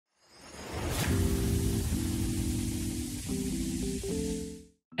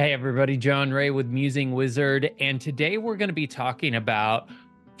Hey everybody, John Ray with Musing Wizard, and today we're going to be talking about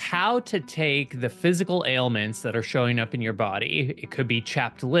how to take the physical ailments that are showing up in your body. It could be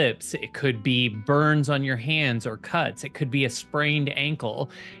chapped lips, it could be burns on your hands or cuts, it could be a sprained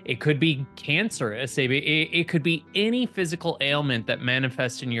ankle, it could be cancerous, it could be any physical ailment that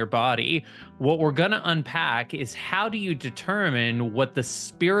manifests in your body. What we're going to unpack is how do you determine what the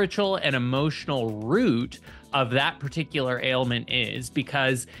spiritual and emotional root of that particular ailment is,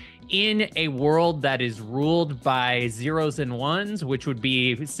 because in a world that is ruled by zeros and ones, which would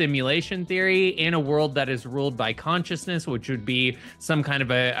be simulation theory, in a world that is ruled by consciousness, which would be some kind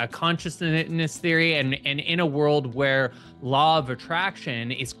of a consciousness theory, and in a world where law of attraction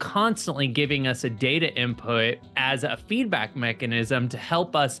is constantly giving us a data input as a feedback mechanism to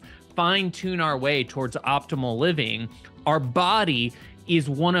help us fine tune our way towards optimal living, our body is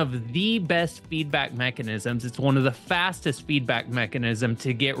one of the best feedback mechanisms. It's one of the fastest feedback mechanisms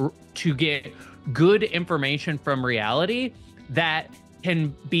to get good information from reality that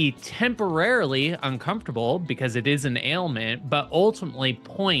can be temporarily uncomfortable because it is an ailment, but ultimately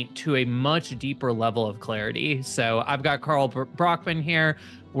point to a much deeper level of clarity. So I've got Carl Brockman here.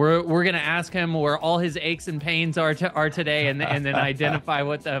 We're going to ask him where all his aches and pains are today, and then identify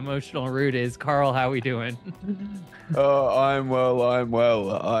what the emotional root is. Carl, how are we doing? Oh, I'm well.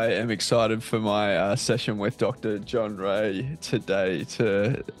 I am excited for my session with Dr. John Ray today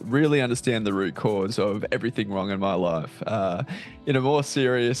to really understand the root cause of everything wrong in my life. In a more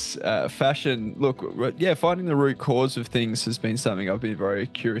serious fashion, look, yeah, finding the root cause of things has been something I've been very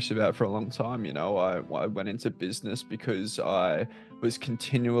curious about for a long time. You know, I went into business because I was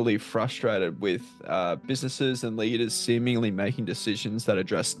continually frustrated with businesses and leaders seemingly making decisions that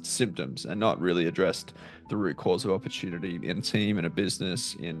addressed symptoms and not really addressed the root cause of opportunity in a team, in a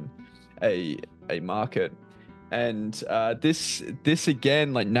business, in a market. And this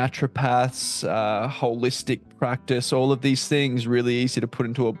again, like naturopaths, holistic practice, all of these things really easy to put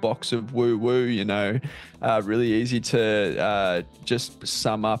into a box of woo woo, you know, really easy to just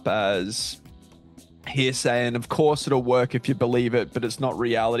sum up as hearsay, and of course it'll work if you believe it, but it's not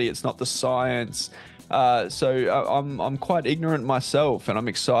reality, it's not the science. I'm quite ignorant myself, and I'm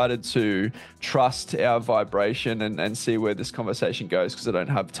excited to trust our vibration and see where this conversation goes, because I don't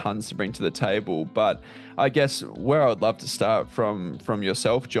have tons to bring to the table. But I guess where I would love to start from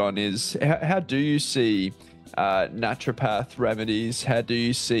yourself, John, is how do you see naturopath remedies? How do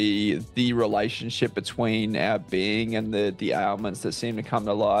you see the relationship between our being and the ailments that seem to come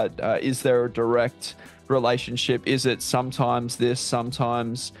to light? Is there a direct relationship? Is it sometimes this,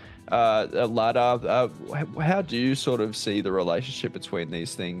 sometimes a ladder? How do you sort of see the relationship between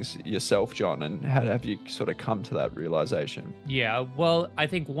these things yourself, John, and how have you sort of come to that realization? Yeah, well, I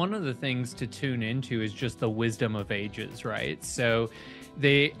think one of the things to tune into is just the wisdom of ages, right? So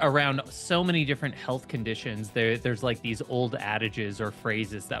they around so many different health conditions, there's like these old adages or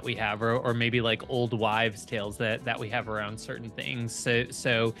phrases that we have, or maybe like old wives' tales that we have around certain things.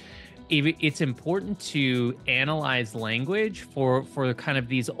 So it's important to analyze language for kind of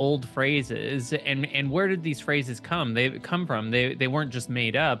these old phrases, and where did these phrases come? They come from. They weren't just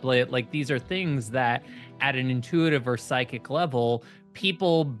made up. Like these are things that at an intuitive or psychic level,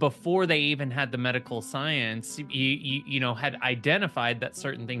 people before they even had the medical science, you know, had identified that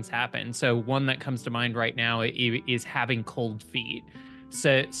certain things happen. So one that comes to mind right now is having cold feet.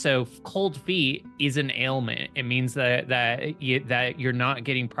 So cold feet is an ailment. It means that you're not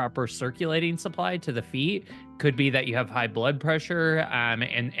getting proper circulating supply to the feet. Could be that you have high blood pressure,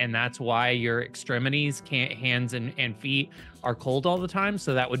 and that's why your extremities, hands and feet, are cold all the time.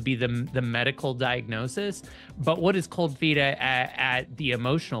 So that would be the medical diagnosis. But what is cold feet at the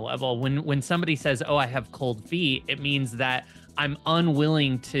emotional level? When somebody says, "Oh, I have cold feet," it means that I'm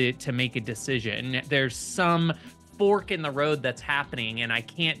unwilling to make a decision. There's some fork in the road that's happening, and I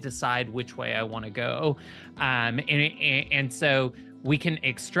can't decide which way I want to go. And so we can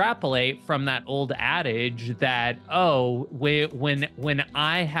extrapolate from that old adage that, oh, when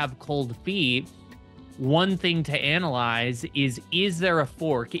I have cold feet, one thing to analyze is there a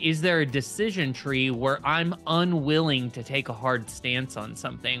fork? Is there a decision tree where I'm unwilling to take a hard stance on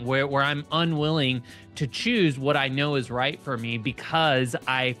something, where I'm unwilling to choose what I know is right for me because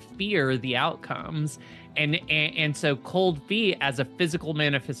I fear the outcomes? And so cold feet as a physical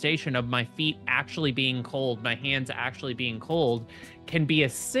manifestation of my feet actually being cold, my hands actually being cold, can be a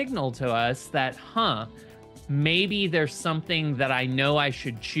signal to us that, maybe there's something that I know I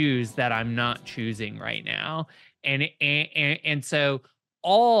should choose that I'm not choosing right now. And so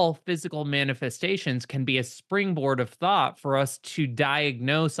all physical manifestations can be a springboard of thought for us to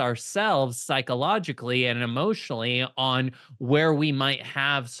diagnose ourselves psychologically and emotionally on where we might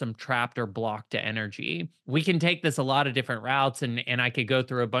have some trapped or blocked energy. We can take this a lot of different routes, and I could go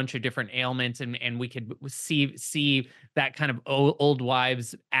through a bunch of different ailments, and we could see that kind of old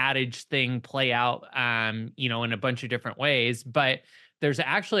wives adage thing play out, in a bunch of different ways. But there's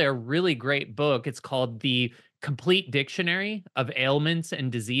actually a really great book. It's called The Complete Dictionary of Ailments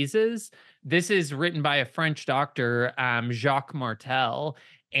and Diseases. This is written by a French doctor, Jacques Martel,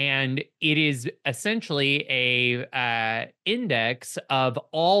 and it is essentially a index of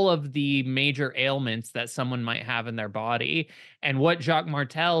all of the major ailments that someone might have in their body. And what Jacques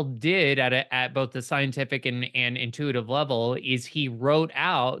Martel did at both the scientific and intuitive level is he wrote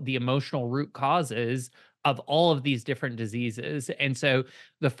out the emotional root causes of all of these different diseases. And so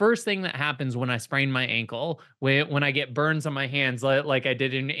the first thing that happens when I sprain my ankle, when I get burns on my hands, like I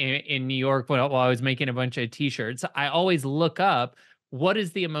did in New York while I was making a bunch of t-shirts, I always look up what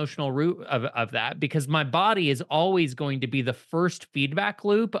is the emotional root of that, because my body is always going to be the first feedback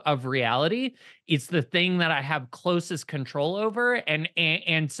loop of reality. It's the thing that I have closest control over.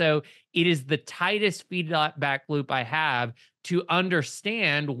 And so it is the tightest feedback loop I have to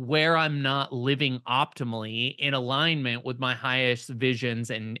understand where I'm not living optimally in alignment with my highest visions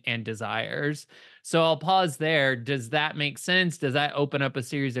and desires. So I'll pause there. Does that make sense? Does that open up a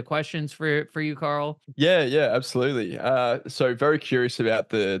series of questions for you, Carl? Yeah, yeah, absolutely. So very curious about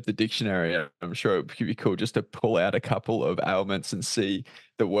the dictionary. I'm sure it would be cool just to pull out a couple of ailments and see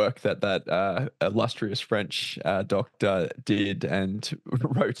the work that illustrious French doctor did and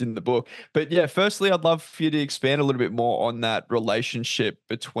wrote in the book. But yeah, firstly, I'd love for you to expand a little bit more on that relationship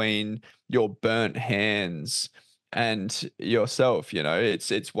between your burnt hands and yourself.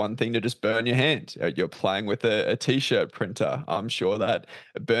 It's one thing to just burn your hand. You're playing with a t-shirt printer. I'm sure that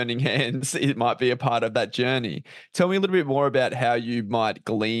burning hands, it might be a part of that journey. Tell me a little bit more about how you might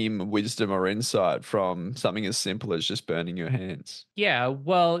glean wisdom or insight from something as simple as just burning your hands. Yeah,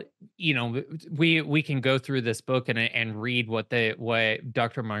 well, we can go through this book and read what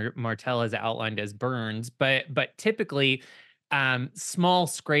Dr. Martell has outlined as burns, but typically, small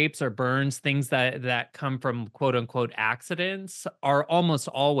scrapes or burns, things that come from quote unquote accidents, are almost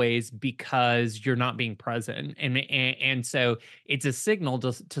always because you're not being present, and so it's a signal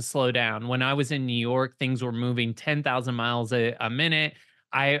to slow down. When I was in New York, things were moving 10,000 miles a minute.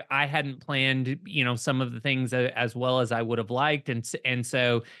 I hadn't planned, some of the things as well as I would have liked, and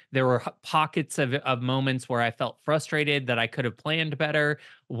so there were pockets of moments where I felt frustrated that I could have planned better,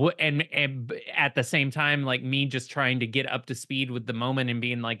 at the same time, like me just trying to get up to speed with the moment and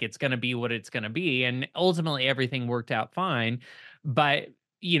being like, it's going to be what it's going to be, and ultimately everything worked out fine, but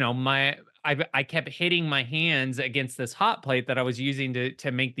my. I kept hitting my hands against this hot plate that I was using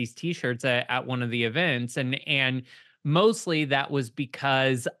to make these t-shirts at one of the events, and mostly that was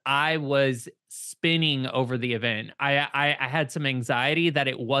because I was spinning over the event. I had some anxiety that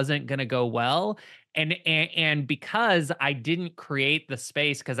it wasn't going to go well, and because I didn't create the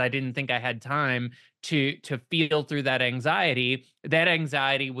space, because I didn't think I had time to feel through that anxiety. That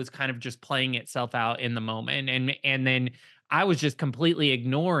anxiety was kind of just playing itself out in the moment, and then I was just completely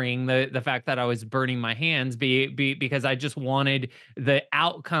ignoring the fact that I was burning my hands, because I just wanted the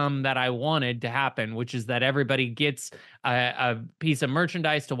outcome that I wanted to happen, which is that everybody gets a piece of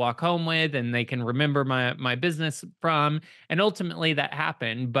merchandise to walk home with, and they can remember my business from. And ultimately, that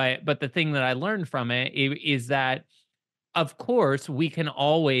happened. But the thing that I learned from it is that, of course, we can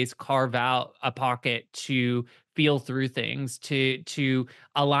always carve out a pocket to feel through things, to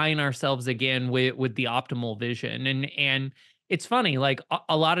align ourselves again with the optimal vision. And it's funny, like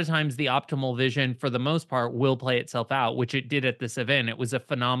a lot of times the optimal vision for the most part will play itself out, which it did at this event. It was a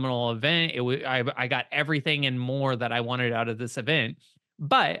phenomenal event. I got everything and more that I wanted out of this event.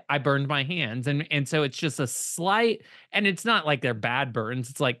 But I burned my hands, and so it's just a slight, and it's not like they're bad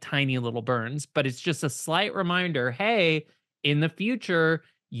burns, it's like tiny little burns, but it's just a slight reminder, hey, in the future,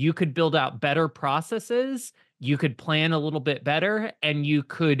 you could build out better processes, you could plan a little bit better, and you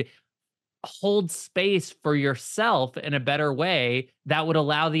could hold space for yourself in a better way that would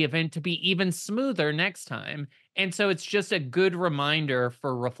allow the event to be even smoother next time. And so it's just a good reminder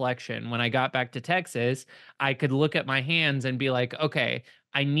for reflection. When I got back to Texas, I could look at my hands and be like, okay,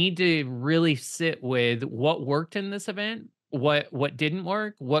 I need to really sit with what worked in this event, what didn't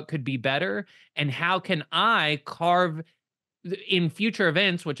work, what could be better, and how can I carve in future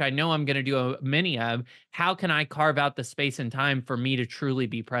events, which I know I'm going to do many of, how can I carve out the space and time for me to truly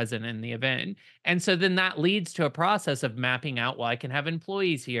be present in the event? And so then that leads to a process of mapping out, well, I can have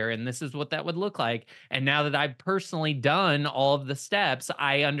employees here, and this is what that would look like. And now that I've personally done all of the steps,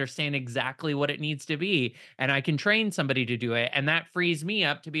 I understand exactly what it needs to be, and I can train somebody to do it. And that frees me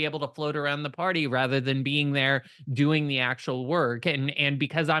up to be able to float around the party rather than being there doing the actual work. And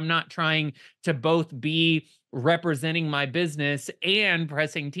because I'm not trying to both be representing my business and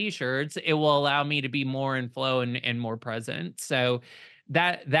pressing t-shirts, it will allow me to be more in flow and more present. So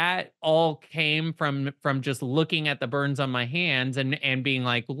that all came from just looking at the burns on my hands and being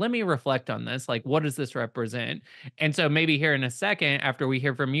like, let me reflect on this. Like, what does this represent? And so maybe here in a second, after we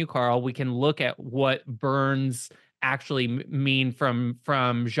hear from you, Carl, we can look at what burns actually mean from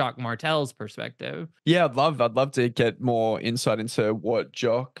Jacques Martel's perspective. Yeah, I'd love to get more insight into what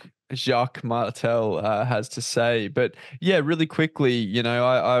Jacques Martel has to say. But yeah, really quickly,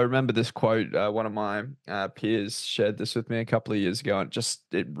 I remember this quote. One of my peers shared this with me a couple of years ago, and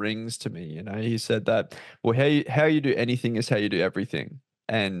it rings to me. He said that, well, how you do anything is how you do everything.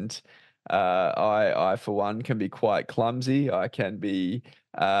 And I for one can be quite clumsy. I can be.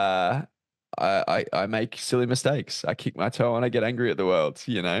 I make silly mistakes. I kick my toe and I get angry at the world,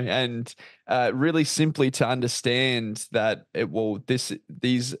 and really simply to understand that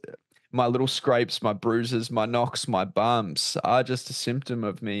these my little scrapes, my bruises, my knocks, my bumps are just a symptom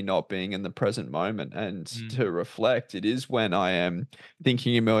of me not being in the present moment. And Mm. to reflect, it is when I am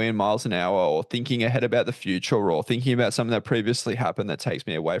thinking a million miles an hour or thinking ahead about the future or thinking about something that previously happened that takes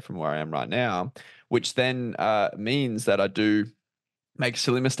me away from where I am right now, which then means that I do make a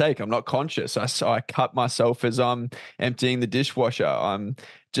silly mistake. I'm not conscious. I cut myself as I'm emptying the dishwasher. I'm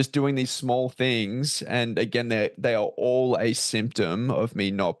just doing these small things. And again, they are all a symptom of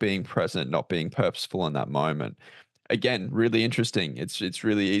me not being present, not being purposeful in that moment. Again, really interesting. It's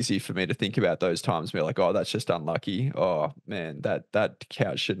really easy for me to think about those times where like, oh, that's just unlucky. Oh man, that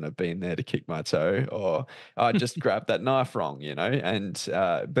couch shouldn't have been there to kick my toe. Or I just grabbed that knife wrong, And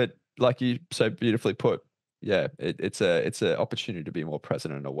but like you so beautifully put, yeah, it's a opportunity to be more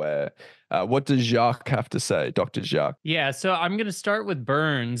present and aware. What does Jacques have to say, Dr. Jacques? Yeah, so I'm going to start with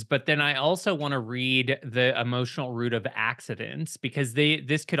burns, but then I also want to read the emotional root of accidents because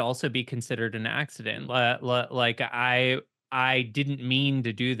this could also be considered an accident. Like I didn't mean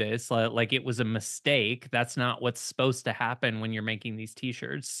to do this. Like it was a mistake. That's not what's supposed to happen when you're making these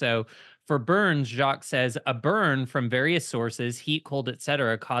t-shirts. So for burns, Jacques says a burn from various sources, heat, cold,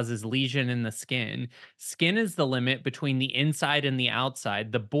 etc., causes lesion in the skin. Skin is the limit between the inside and the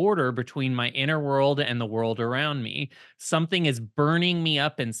outside, the border between my inner world and the world around me. Something is burning me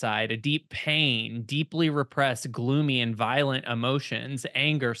up inside, a deep pain, deeply repressed, gloomy, and violent emotions,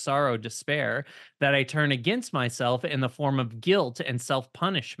 anger, sorrow, despair, that I turn against myself in the form of guilt and self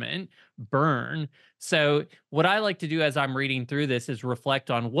punishment. Burn. So, what I like to do as I'm reading through this is reflect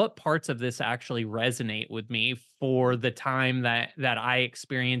on what parts of this actually resonate with me for the time that I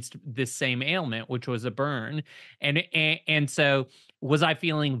experienced this same ailment, which was a burn. And so, was I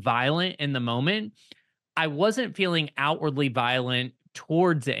feeling violent in the moment? I wasn't feeling outwardly violent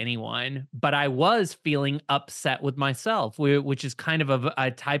towards anyone, but I was feeling upset with myself, which is kind of a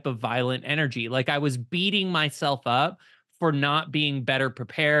type of violent energy. Like I was beating myself up for not being better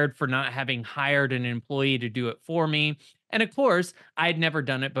prepared, for not having hired an employee to do it for me. And of course, I'd never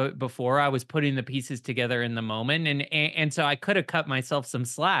done it before. I was putting the pieces together in the moment, and so I could have cut myself some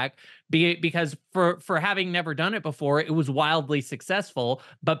slack because for having never done it before, it was wildly successful.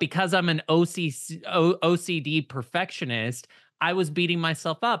 But because I'm an OCD perfectionist, I was beating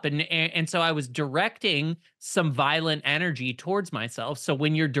myself up, and so I was directing some violent energy towards myself. So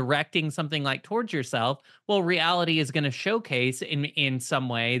when you're directing something like towards yourself, well, reality is going to showcase in some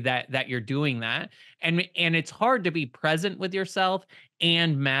way that you're doing that, and it's hard to be present with yourself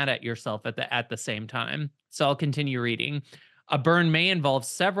and mad at yourself at the same time. So I'll continue reading. A burn may involve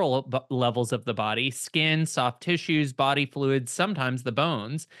several levels of the body: skin, soft tissues, body fluids, sometimes the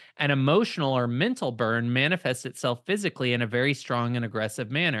bones. An emotional or mental burn manifests itself physically in a very strong and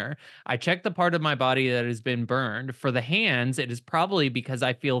aggressive manner. I check the part of my body that has been burned. For the hands, it is probably because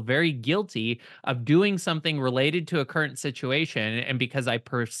I feel very guilty of doing something related to a current situation and because I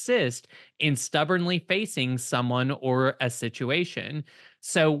persist in stubbornly facing someone or a situation.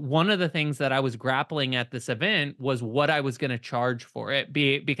 So one of the things that I was grappling at this event was what I was going to charge for it,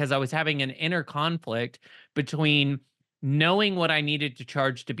 because I was having an inner conflict between knowing what I needed to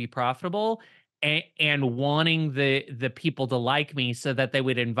charge to be profitable and wanting the people to like me so that they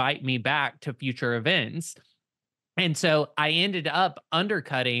would invite me back to future events. And so I ended up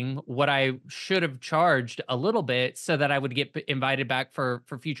undercutting what I should have charged a little bit so that I would get invited back for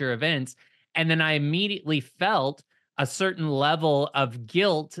future events. And then I immediately felt a certain level of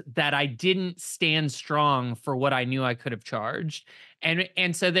guilt that I didn't stand strong for what I knew I could have charged.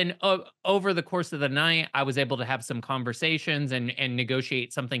 And so then over the course of the night, I was able to have some conversations and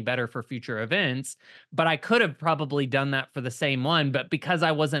negotiate something better for future events. But I could have probably done that for the same one. But because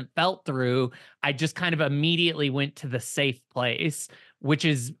I wasn't felt through, I just kind of immediately went to the safe place, which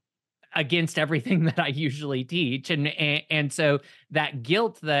is against everything that I usually teach. And so that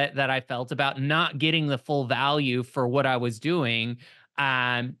guilt that I felt about not getting the full value for what I was doing,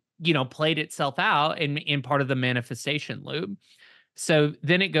 played itself out in part of the manifestation loop. So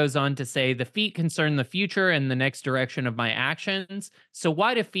then it goes on to say the feet concern the future and the next direction of my actions. So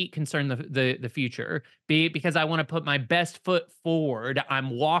why do feet concern the future? Because I want to put my best foot forward. I'm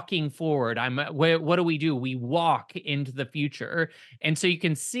walking forward. What do? We walk into the future. And so you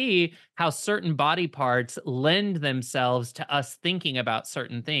can see how certain body parts lend themselves to us thinking about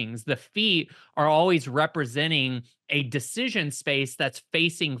certain things. The feet are always representing a decision space that's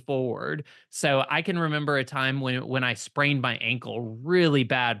facing forward. So I can remember a time when I sprained my ankle really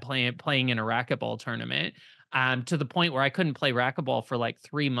bad playing in a racquetball tournament. To the point where I couldn't play racquetball for like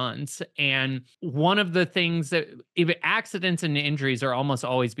 3 months. And one of the things that if accidents and injuries are almost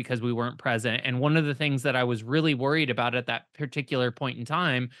always because we weren't present. And one of the things that I was really worried about at that particular point in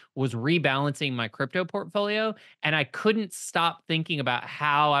time was rebalancing my crypto portfolio. And I couldn't stop thinking about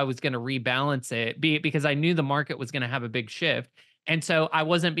how I was going to rebalance it because I knew the market was going to have a big shift. And so I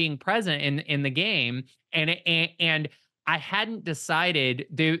wasn't being present in the game. And I hadn't decided.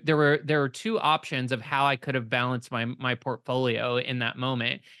 There were two options of how I could have balanced my portfolio in that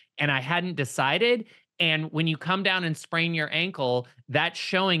moment, and I hadn't decided. And when you come down and sprain your ankle, that's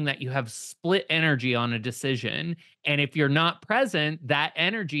showing that you have split energy on a decision. And if you're not present, that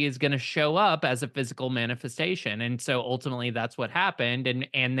energy is going to show up as a physical manifestation. And so ultimately, that's what happened.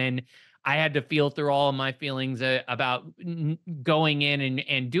 And then I had to feel through all of my feelings about going in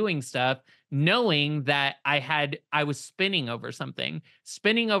and doing stuff, knowing that I was spinning over something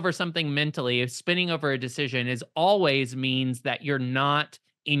mentally. Spinning over a decision is always means that you're not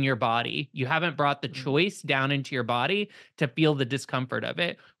in your body. You haven't brought the choice down into your body to feel the discomfort of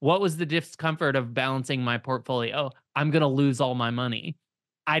it. What was the discomfort of balancing my portfolio? I'm going to lose all my money.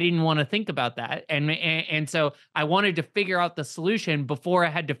 I didn't want to think about that. And so I wanted to figure out the solution before I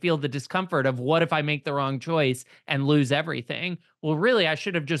had to feel the discomfort of what if I make the wrong choice and lose everything. Well, really, I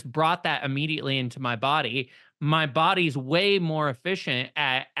should have just brought that immediately into my body. My body's way more efficient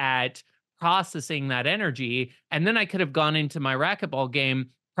at processing that energy. And then I could have gone into my racquetball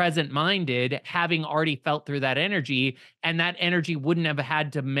game present minded, having already felt through that energy, and that energy wouldn't have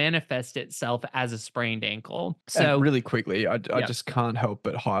had to manifest itself as a sprained ankle. And So, really quickly, I yeah. just can't help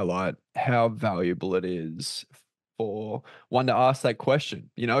but highlight how valuable it is for one to ask that question.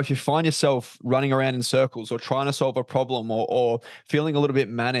 You know, if you find yourself running around in circles or trying to solve a problem or feeling a little bit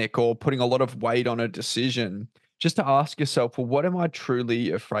manic or putting a lot of weight on a decision, just to ask yourself, well, what am I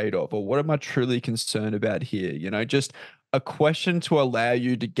truly afraid of? Or what am I truly concerned about here? You know, just a question to allow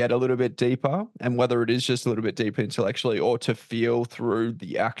you to get a little bit deeper, and whether it is just a little bit deeper intellectually or to feel through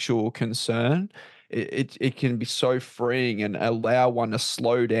the actual concern, it can be so freeing and allow one to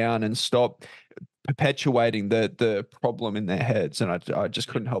slow down and stop perpetuating the problem in their heads. And I just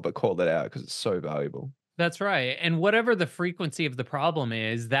couldn't help but call that out because it's so valuable. That's right. And whatever the frequency of the problem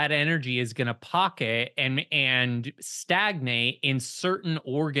is, that energy is going to pocket and stagnate in certain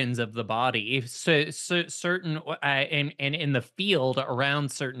organs of the body. So certain and in the field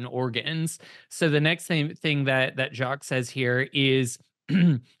around certain organs. So the next thing that Jacques says here is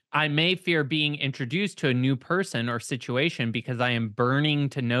I may fear being introduced to a new person or situation because I am burning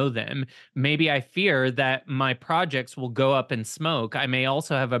to know them. Maybe I fear that my projects will go up in smoke. I may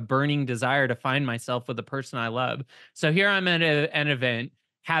also have a burning desire to find myself with the person I love. So here I'm at an event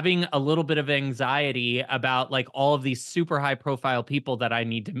having a little bit of anxiety about like all of these super high profile people that I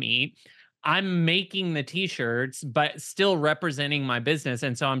need to meet. I'm making the t-shirts, but still representing my business.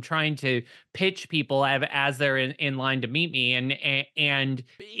 And so I'm trying to pitch people as they're in line to meet me. And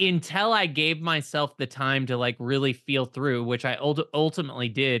until I gave myself the time to like really feel through, which I ultimately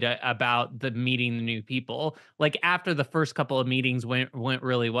did about the meeting the new people, like after the first couple of meetings went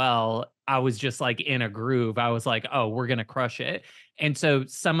really well, I was just like in a groove. I was like, oh, we're going to crush it. And so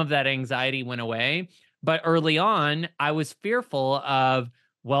some of that anxiety went away. But early on, I was fearful of,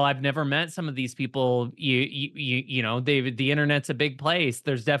 Well, I've never met some of these people. The internet's a big place.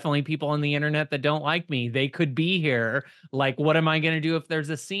 There's definitely people on the internet that don't like me. They could be here. Like, what am I going to do if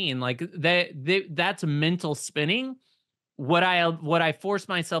there's a scene? Like that's mental spinning. What I forced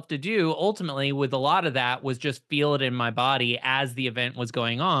myself to do ultimately with a lot of that was just feel it in my body as the event was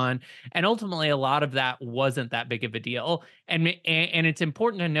going on, and ultimately a lot of that wasn't that big of a deal. And it's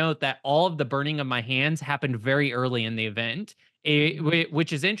important to note that all of the burning of my hands happened very early in the event.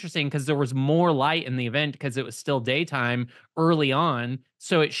 Which is interesting because there was more light in the event because it was still daytime early on.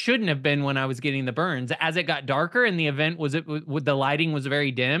 So it shouldn't have been when I was getting the burns. As it got darker and the event was it with the lighting was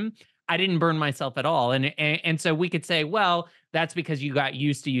very dim, I didn't burn myself at all. And so we could say, well, that's because you got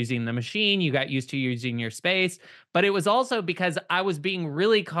used to using the machine, you got used to using your space, but it was also because I was being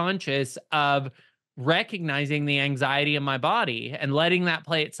really conscious of recognizing the anxiety in my body and letting that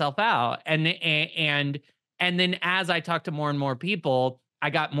play itself out. And then as I talked to more and more people, I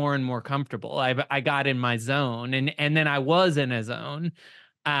got more and more comfortable. I got in my zone, and then I was in a zone.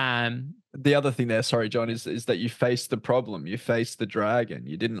 Um, The other thing there, sorry, John, is that you faced the problem, you faced the dragon.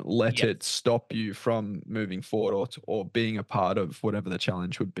 You didn't let yes. it stop you from moving forward or being a part of whatever the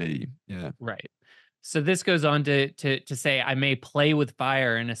challenge would be. Yeah. Right. So this goes on to say I may play with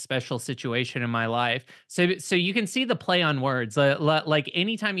fire in a special situation in my life. So you can see the play on words. Like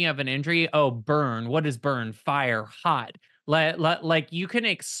anytime you have an injury, oh, burn. What is burn? Fire, hot. Like you can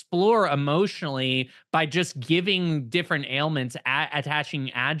explore emotionally by just giving different ailments, attaching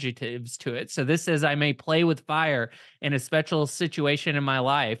adjectives to it. So this says I may play with fire in a special situation in my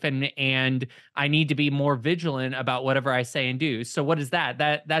life, and I need to be more vigilant about whatever I say and do. So what is that?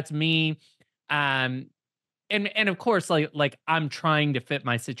 That's me, um, and of course, like I'm trying to fit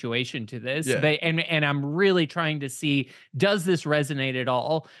my situation to this, Yeah. and I'm really trying to see, does this resonate at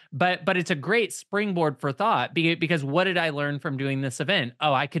all? But it's a great springboard for thought, because what did I learn from doing this event?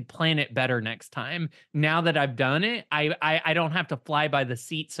 Oh, I could plan it better next time. Now that I've done it, I don't have to fly by the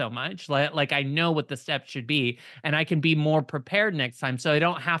seat so much. Like I know what the steps should be, and I can be more prepared next time. So I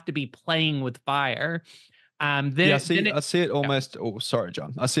don't have to be playing with fire. Yeah, Then it I see it Yeah, almost. Oh, sorry,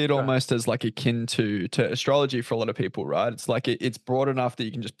 John. I see it go ahead. almost as like akin to astrology for a lot of people, right? It's like it's broad enough that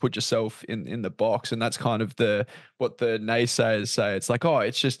you can just put yourself in the box, and that's kind of the what the naysayers say. It's like, oh,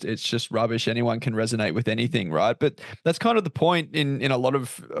 it's just rubbish. Anyone can resonate with anything, right? But that's kind of the point in a lot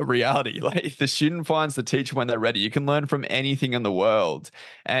of reality. Like, if the student finds the teacher when they're ready, you can learn from anything in the world.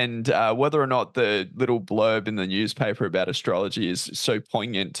 And whether or not the little blurb in the newspaper about astrology is so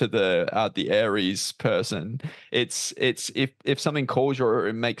poignant to the Aries person, it's if something calls you or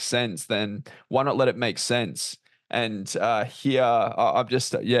it makes sense, then why not let it make sense? And here I'm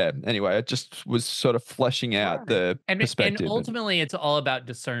just yeah. Anyway, I just was sort of fleshing out Right. the And perspective and ultimately it's all about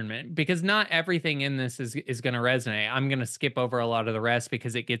discernment, because not everything in this is going to resonate. I'm going to skip over a lot of the rest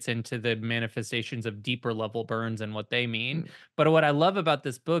because it gets into the manifestations of deeper level burns and what they mean. mm, But what I love about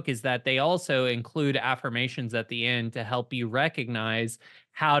this book is that they also include affirmations at the end to help you recognize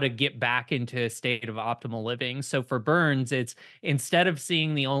how to get back into a state of optimal living. So for burns, it's instead of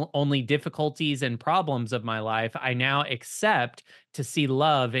seeing the only difficulties and problems of my life, I now accept to see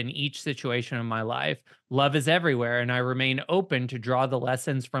love in each situation of my life. Love is everywhere, and I remain open to draw the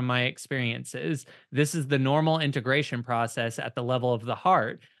lessons from my experiences. This is the normal integration process at the level of the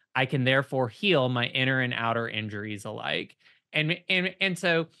heart. I can therefore heal my inner and outer injuries alike. And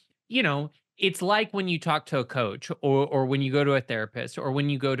so, you know, it's like when you talk to a coach, or when you go to a therapist, or when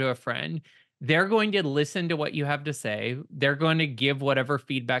you go to a friend, they're going to listen to what you have to say. They're going to give whatever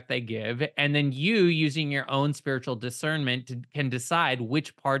feedback they give. And then you, using your own spiritual discernment, can decide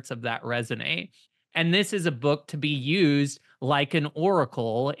which parts of that resonate. And this is a book to be used like an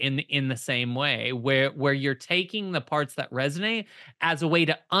oracle in the same way, where you're taking the parts that resonate as a way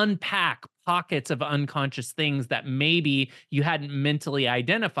to unpack pockets of unconscious things that maybe you hadn't mentally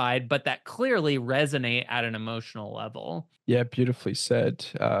identified, but that clearly resonate at an emotional level. yeah, beautifully said.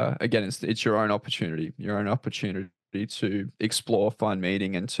 Again, it's your own opportunity to explore, find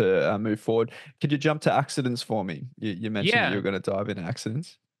meaning, and to move forward. Could you jump to accidents for me? You mentioned that you Yeah. were going to dive into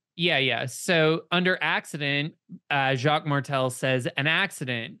accidents. Yeah. So under accident, Jacques Martel says an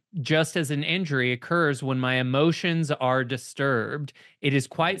accident, just as an injury, occurs when my emotions are disturbed. It is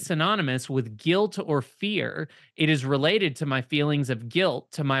quite synonymous with guilt or fear. It is related to my feelings of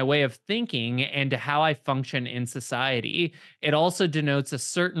guilt, to my way of thinking, and to how I function in society. It also denotes a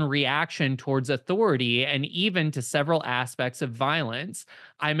certain reaction towards authority and even to several aspects of violence.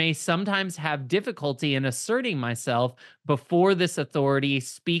 I may sometimes have difficulty in asserting myself before this authority,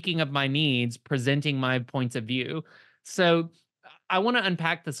 speaking of my needs, presenting my points of view. So I want to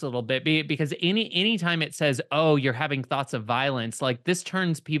unpack this a little bit because anytime it says, "Oh, you're having thoughts of violence," like this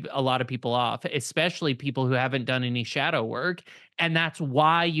turns a lot of people off, especially people who haven't done any shadow work, and that's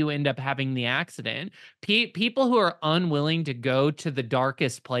why you end up having the accident. People who are unwilling to go to the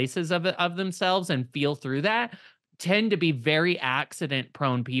darkest places of themselves and feel through that tend to be very accident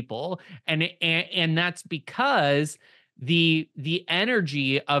prone people, and that's because the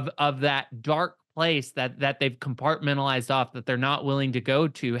energy of that dark place that they've compartmentalized off, that they're not willing to go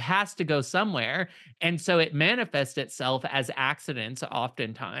to, has to go somewhere, and so it manifests itself as accidents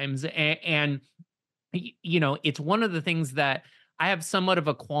oftentimes. And it's one of the things that I have somewhat of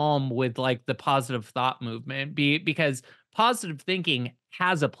a qualm with, like the positive thought movement, because positive thinking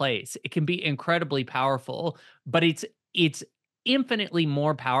has a place. It can be incredibly powerful, but it's infinitely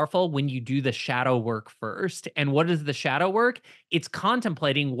more powerful when you do the shadow work first. And what is the shadow work? It's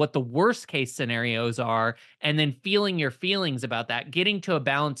contemplating what the worst case scenarios are and then feeling your feelings about that, getting to a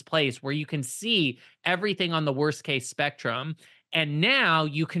balanced place where you can see everything on the worst case spectrum. And now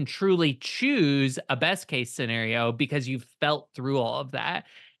you can truly choose a best case scenario because you've felt through all of that.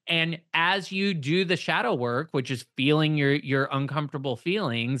 And as you do the shadow work, which is feeling your uncomfortable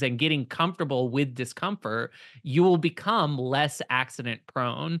feelings and getting comfortable with discomfort, you will become less accident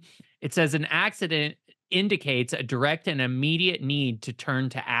prone. It says an accident indicates a direct and immediate need to turn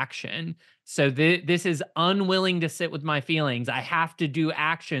to action. So this is unwilling to sit with my feelings. I have to do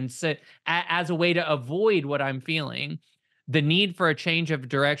action as a way to avoid what I'm feeling. The need for a change of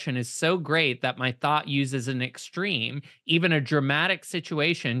direction is so great that my thought uses an extreme, even a dramatic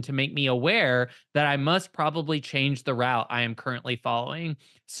situation, to make me aware that I must probably change the route I am currently following.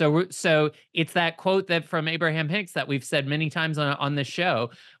 So it's that quote that from Abraham Hicks that we've said many times on this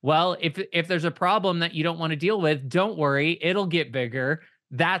show. Well, if there's a problem that you don't want to deal with, don't worry, it'll get bigger.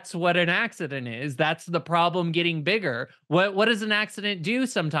 That's what an accident is. That's the problem getting bigger. What does an accident do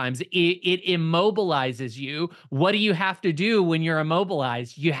sometimes? It immobilizes you. What do you have to do when you're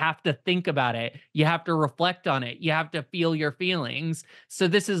immobilized? You have to think about it. You have to reflect on it. You have to feel your feelings. So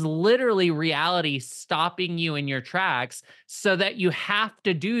this is literally reality stopping you in your tracks so that you have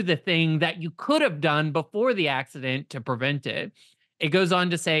to do the thing that you could have done before the accident to prevent it. It goes on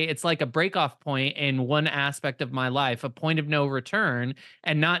to say it's like a breakoff point in one aspect of my life, a point of no return,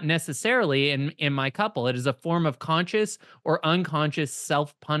 and not necessarily in my couple. It is a form of conscious or unconscious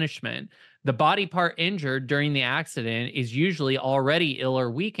self-punishment. The body part injured during the accident is usually already ill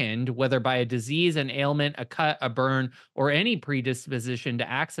or weakened, whether by a disease, an ailment, a cut, a burn, or any predisposition to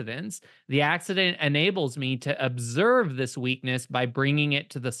accidents. The accident enables me to observe this weakness by bringing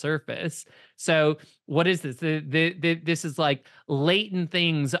it to the surface. So, what is this? This is like latent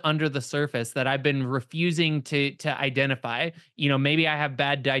things under the surface that I've been refusing to identify. Maybe I have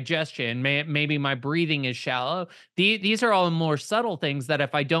bad digestion. Maybe my breathing is shallow. These are all more subtle things that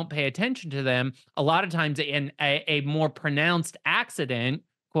if I don't pay attention to them, a lot of times in a more pronounced accident,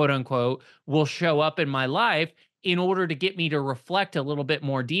 quote unquote, will show up in my life in order to get me to reflect a little bit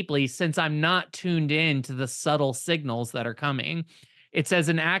more deeply, since I'm not tuned in to the subtle signals that are coming. It says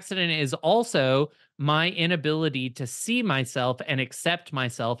an accident is also my inability to see myself and accept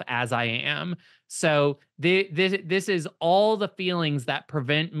myself as I am. So this is all the feelings that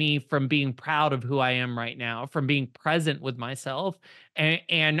prevent me from being proud of who I am right now, from being present with myself,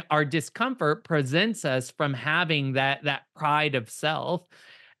 and our discomfort presents us from having that pride of self.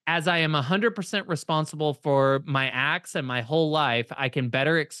 As I am 100% responsible for my acts and my whole life, I can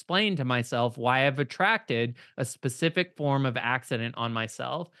better explain to myself why I've attracted a specific form of accident on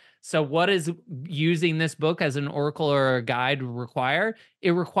myself. So, what is using this book as an oracle or a guide require?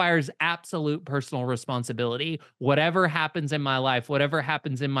 It requires absolute personal responsibility. Whatever happens in my life, whatever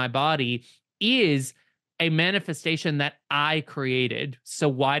happens in my body is a manifestation that I created. So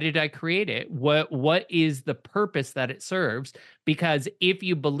why did I create it? What is the purpose that it serves? Because if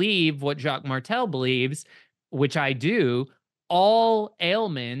you believe what Jacques Martel believes, which I do, all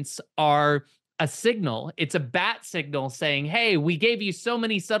ailments are a signal. It's a bat signal saying, hey, we gave you so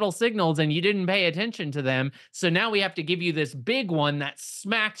many subtle signals and you didn't pay attention to them. So now we have to give you this big one that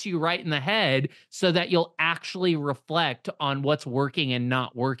smacks you right in the head so that you'll actually reflect on what's working and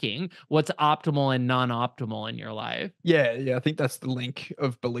not working, what's optimal and non-optimal in your life. Yeah, I think that's the link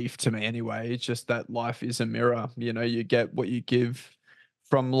of belief to me anyway. It's just that life is a mirror. You get what you give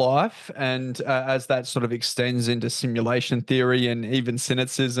from life, and as that sort of extends into simulation theory and even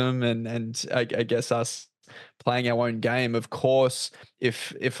cynicism, and I guess us playing our own game. Of course,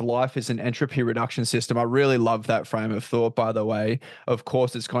 if life is an entropy reduction system, I really love that frame of thought, by the way. Of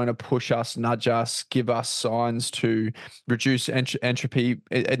course, it's going to push us, nudge us, give us signs to reduce entropy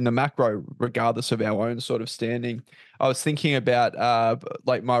in the macro, regardless of our own sort of standing. I was thinking about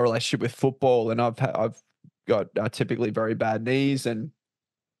like my relationship with football, and I've got typically very bad knees, and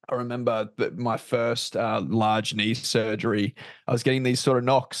I remember that my first large knee surgery, I was getting these sort of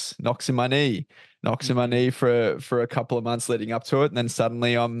knocks in my knee, knocks in my Mhm. knee for a couple of months leading up to it, and then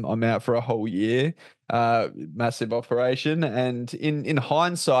suddenly I'm out for a whole year. Massive operation, and in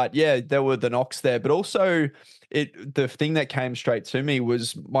hindsight, yeah, there were the knocks there, but also the thing that came straight to me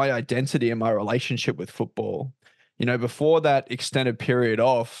was my identity and my relationship with football. Before that extended period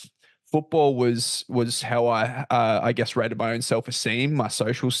off, football was how I guess rated my own self-esteem, my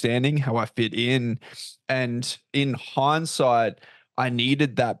social standing, how I fit in. And in hindsight, I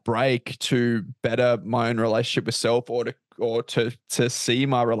needed that break to better my own relationship with self, or to see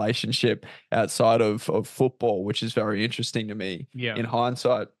my relationship outside of football, which is very interesting to me Yeah. in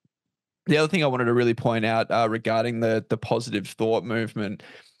hindsight. The other thing I wanted to really point out regarding the positive thought movement,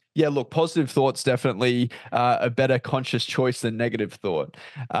 yeah, look, positive thoughts definitely a better conscious choice than negative thought.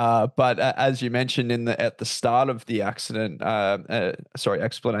 But as you mentioned at the start of the accident, sorry,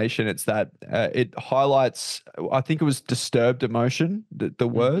 explanation, it's that it highlights. I think it was disturbed emotion. The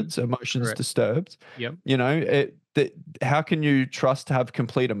Mhm. words emotions Correct. disturbed. Yep. How can you trust to have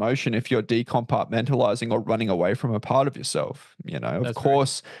complete emotion if you're decompartmentalizing or running away from a part of yourself? Of That's right.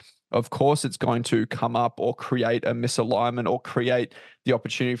 course. Of course, it's going to come up or create a misalignment or create the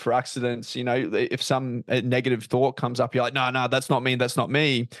opportunity for accidents. If some negative thought comes up, you're like, no, no, that's not me. That's not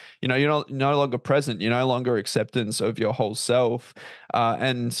me. You're no longer present. You're no longer acceptance of your whole self.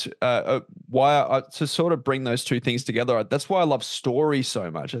 To sort of bring those two things together, that's why I love story so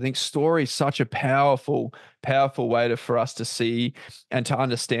much. I think story is such a powerful way for us to see and to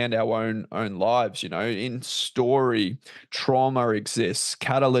understand our own lives. In story, trauma exists,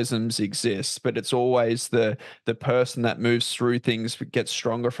 catalysms exist, but it's always the person that moves through things, gets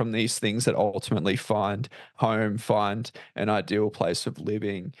stronger from these things, that ultimately find home, find an ideal place of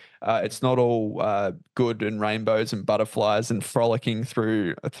living. It's not all good and rainbows and butterflies and frolicking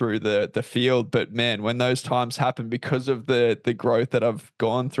through the field, but man, when those times happen, because of the growth that I've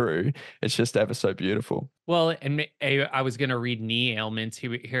gone through, it's just ever so beautiful. Well, and I was going to read knee ailments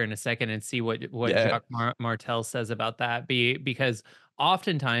here in a second and see what Yeah. Jacques Martel says about that. Because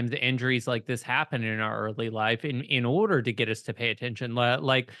oftentimes injuries like this happen in our early life in order to get us to pay attention.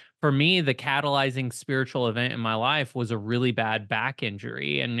 Like for me, the catalyzing spiritual event in my life was a really bad back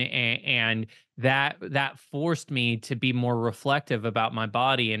injury, and that forced me to be more reflective about my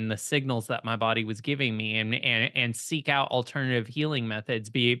body and the signals that my body was giving me, and seek out alternative healing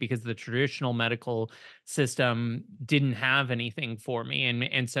methods, because the traditional medical system didn't have anything for me.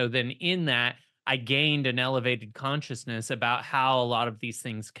 And so then in that, I gained an elevated consciousness about how a lot of these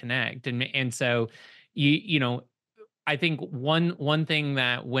things connect. And so you know I think one thing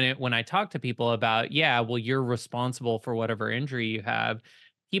that when I talk to people about, yeah, well, you're responsible for whatever injury you have,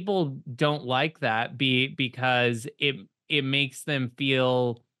 people don't like that, because it makes them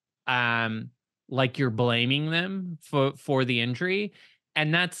feel um like you're blaming them for the injury.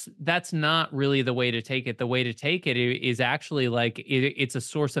 And that's not really the way to take it. The way to take it is actually like it's a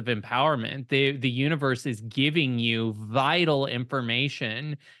source of empowerment. The universe is giving you vital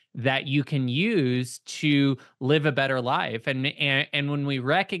information that you can use to live a better life. And when we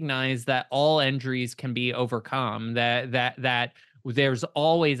recognize that all injuries can be overcome, that there's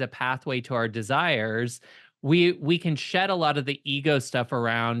always a pathway to our desires, we can shed a lot of the ego stuff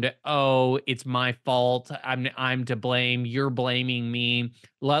around, oh, it's my fault, I'm to blame, you're blaming me.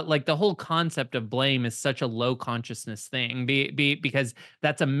 Like the whole concept of blame is such a low consciousness thing, because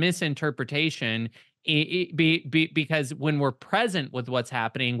that's a misinterpretation. Because when we're present with what's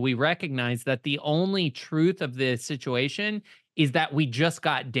happening, we recognize that the only truth of the situation is that we just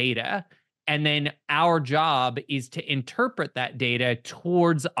got data. And then our job is to interpret that data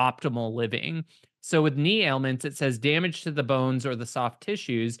towards optimal living. So with knee ailments, it says damage to the bones or the soft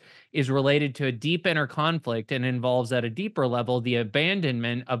tissues is related to a deep inner conflict and involves at a deeper level the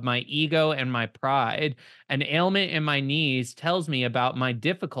abandonment of my ego and my pride. An ailment in my knees tells me about my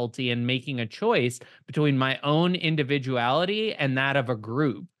difficulty in making a choice between my own individuality and that of a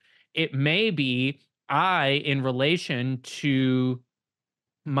group. It may be I in relation to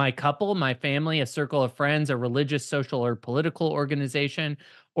my couple, my family, a circle of friends, a religious, social, or political organization,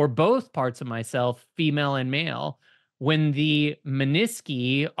 or both parts of myself, female and male. When the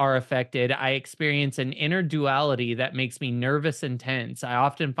menisci are affected, I experience an inner duality that makes me nervous and tense. I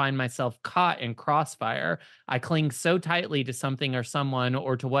often find myself caught in crossfire. I cling so tightly to something or someone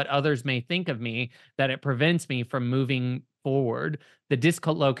or to what others may think of me that it prevents me from moving forward. The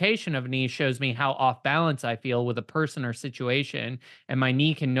dislocation of knee shows me how off balance I feel with a person or situation, and my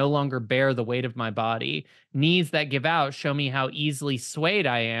knee can no longer bear the weight of my body. Knees that give out show me how easily swayed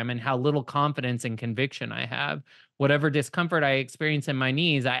I am and how little confidence and conviction I have. Whatever discomfort I experience in my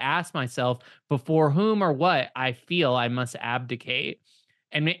knees, I ask myself before whom or what I feel I must abdicate.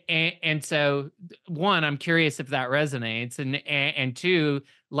 And so one, I'm curious if that resonates, and two,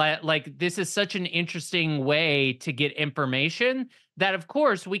 like this is such an interesting way to get information that of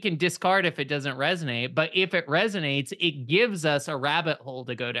course we can discard if it doesn't resonate, but if it resonates, it gives us a rabbit hole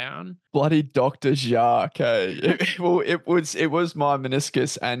to go down. Bloody Dr. Jacques, hey. Well, it was my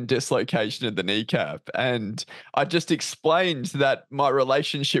meniscus and dislocation of the kneecap. And I just explained that my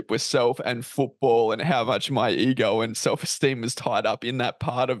relationship with self and football and how much my ego and self-esteem was tied up in that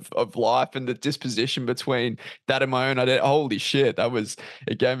part of life and the disposition between that and my own identity. Holy shit,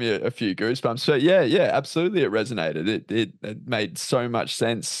 it gave me a few goosebumps. So yeah, absolutely it resonated. It made so much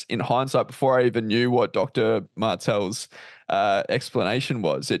sense in hindsight before I even knew what Dr. Martel's explanation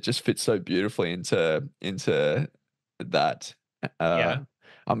was. It just fits so beautifully into that. Uh, Yeah.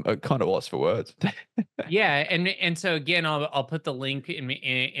 I'm kind of lost for words. Yeah, and so again, I'll put the link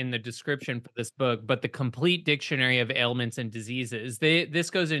in the description for this book. But the complete dictionary of ailments and diseases.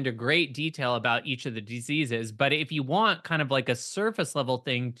 This goes into great detail about each of the diseases. But if you want kind of like a surface level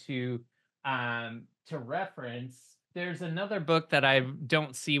thing to reference, there's another book that I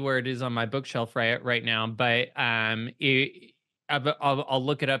don't see where it is on my bookshelf right now. But I'll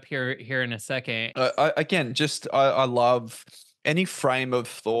look it up here in a second. Again, just I love any frame of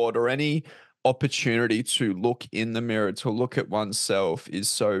thought or any opportunity to look in the mirror, to look at oneself is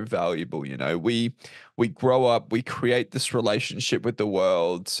so valuable. We grow up, we create this relationship with the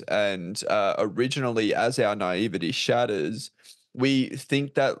world, and originally, as our naivety shatters, we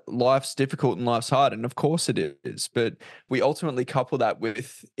think that life's difficult and life's hard, and of course it is. But we ultimately couple that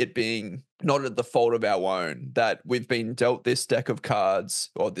with it being not at the fault of our own, that we've been dealt this deck of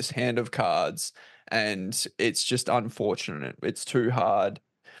cards or this hand of cards, and it's just unfortunate. It's too hard.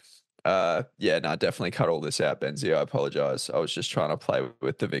 Yeah, no, definitely cut all this out, Benzie. I apologize. I was just trying to play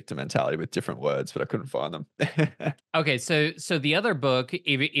with the victim mentality with different words, but I couldn't find them. Okay, so the other book,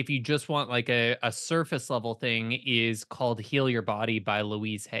 if you just want like a surface level thing, is called Heal Your Body by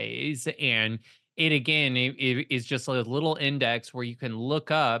Louise Hayes. And it again it is just a little index where you can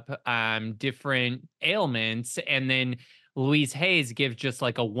look up different ailments, and then Louise Hayes gives just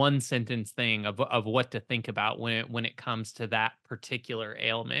like a one sentence thing of what to think about when it comes to that particular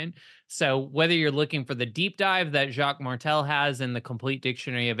ailment. So whether you're looking for the deep dive that Jacques Martel has in the complete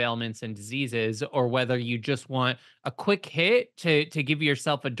dictionary of ailments and diseases, or whether you just want a quick hit to give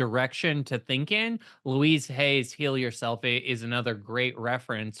yourself a direction to think in, Louise Hayes' Heal Yourself is another great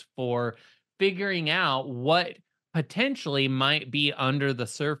reference for figuring out what potentially might be under the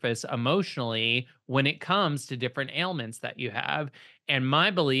surface emotionally when it comes to different ailments that you have. And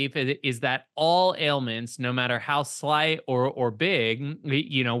my belief is that all ailments, no matter how slight or big,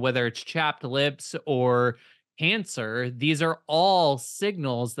 whether it's chapped lips or cancer, these are all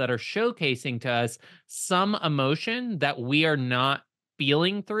signals that are showcasing to us some emotion that we are not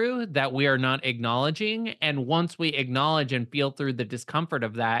feeling through, that we are not acknowledging. And once we acknowledge and feel through the discomfort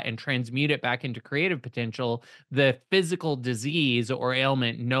of that and transmute it back into creative potential, the physical disease or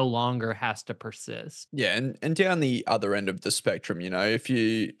ailment no longer has to persist. Yeah, and down the other end of the spectrum,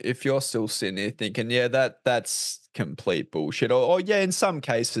 if you're still sitting there thinking, yeah, that's complete bullshit, or yeah, in some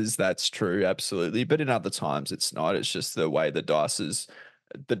cases that's true, absolutely, but in other times it's not. It's just the way the dice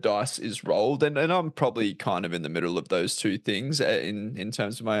is rolled, and I'm probably kind of in the middle of those two things in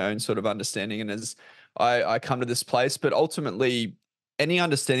terms of my own sort of understanding, and as I come to this place, but ultimately any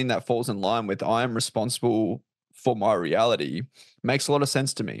understanding that falls in line with I am responsible for my reality makes a lot of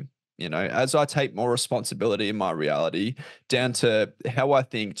sense to me. As I take more responsibility in my reality, down to how I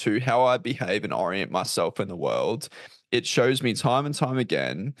think, to how I behave and orient myself in the world, it shows me time and time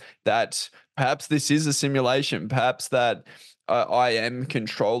again that perhaps this is a simulation, perhaps that I am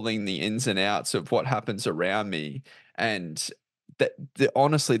controlling the ins and outs of what happens around me. And that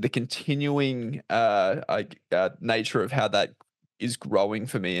honestly, the continuing nature of how that is growing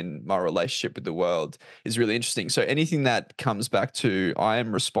for me in my relationship with the world is really interesting. So anything that comes back to I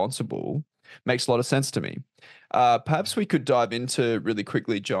am responsible makes a lot of sense to me. Perhaps we could dive into really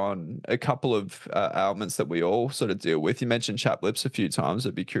quickly, John, a couple of ailments that we all sort of deal with. You mentioned chapped lips a few times.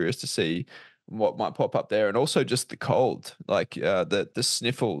 I'd be curious to see what might pop up there, and also just the cold, like the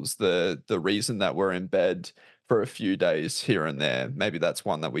sniffles, the reason that we're in bed for a few days here and there. Maybe that's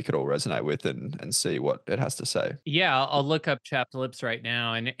one that we could all resonate with and see what it has to say. Yeah, I'll look up chapped lips right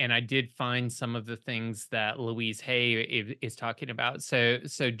now, and I did find some of the things that Louise Hay is talking about. So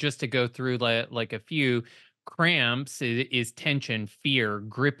just to go through like a few, cramps is tension, fear,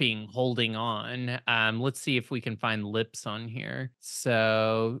 gripping, holding on. Let's see if we can find lips on here.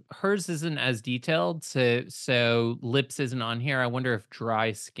 So hers isn't as detailed. So lips isn't on here. I wonder if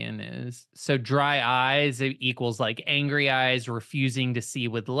dry skin is. So dry eyes equals like angry eyes, refusing to see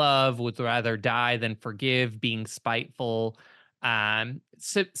with love, would rather die than forgive, being spiteful.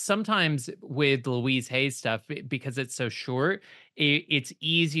 So sometimes with Louise Hay's stuff, because it's so short, it's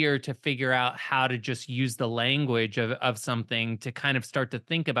easier to figure out how to just use the language of something to kind of start to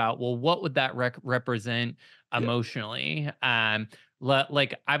think about, well, what would that represent Yeah. emotionally?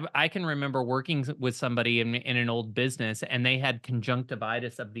 Like I can remember working with somebody in an old business, and they had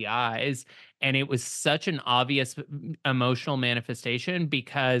conjunctivitis of the eyes, and it was such an obvious emotional manifestation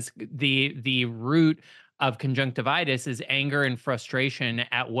because the root of conjunctivitis is anger and frustration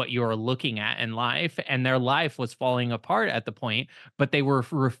at what you're looking at in life, and their life was falling apart at the point, but they were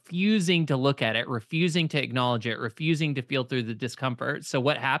refusing to look at it, refusing to acknowledge it, refusing to feel through the discomfort. So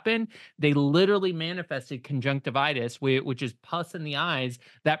what happened? They literally manifested conjunctivitis, which is pus in the eyes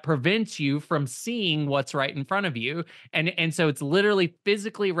that prevents you from seeing what's right in front of you. And so it's literally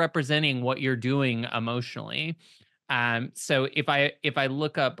physically representing what you're doing emotionally. So if I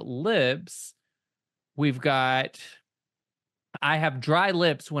look up lips, we've got, I have dry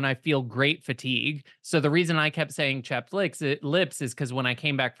lips when I feel great fatigue. So the reason I kept saying chapped lips is because when I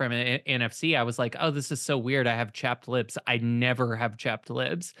came back from NFC, I was like, oh, this is so weird. I have chapped lips. I never have chapped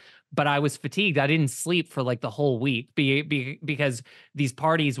lips, but I was fatigued. I didn't sleep for like the whole week because these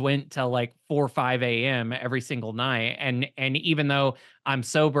parties went till like 4 or 5 a.m. every single night. And even though I'm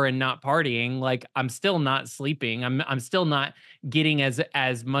sober and not partying, like I'm still not sleeping. I'm still not getting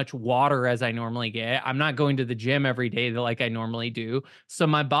as much water as I normally get. I'm not going to the gym every day like I normally do. So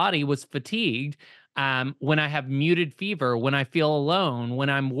my body was fatigued. When I have muted fever, when I feel alone, when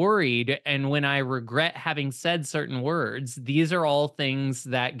I'm worried, and when I regret having said certain words, these are all things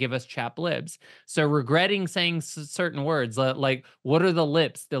that give us chapped lips. So regretting saying certain words, like what are the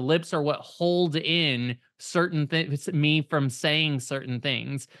lips? The lips are what hold in certain things, me from saying certain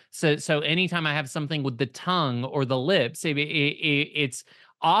things. So anytime I have something with the tongue or the lips, it's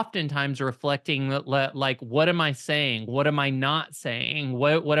oftentimes reflecting like, what am I saying? What am I not saying?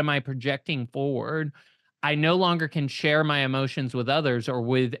 What am I projecting forward? I no longer can share my emotions with others or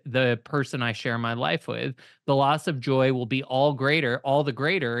with the person I share my life with. The loss of joy will be all the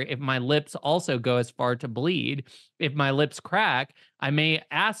greater if my lips also go as far to bleed. If my lips crack, I may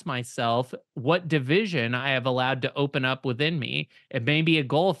ask myself what division I have allowed to open up within me. It may be a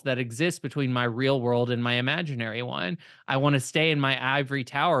gulf that exists between my real world and my imaginary one. I want to stay in my ivory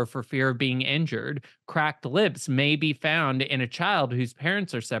tower for fear of being injured. Cracked lips may be found in a child whose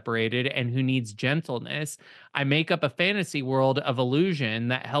parents are separated and who needs gentleness. I make up a fantasy world of illusion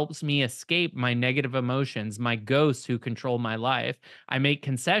that helps me escape my negative emotions, my ghosts who control my life. I make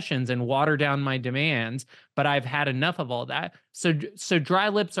concessions and water down my demands, but I've had enough of all that. So dry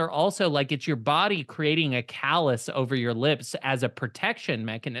lips are also like, it's your body creating a callus over your lips as a protection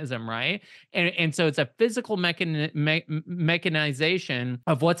mechanism, right? And so it's a physical mechanization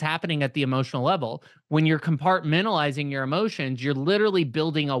of what's happening at the emotional level. When you're compartmentalizing your emotions, you're literally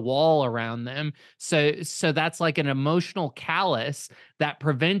building a wall around them. So that's like an emotional callus that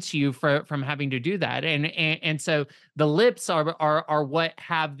prevents you from having to do that. And so the lips are what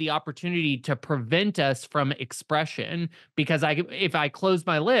have the opportunity to prevent us from expression, because if I close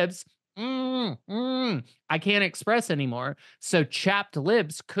my lips, I can't express anymore. So chapped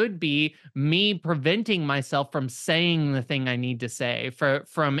lips could be me preventing myself from saying the thing I need to say,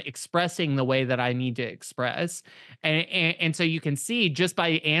 from expressing the way that I need to express. And so you can see just by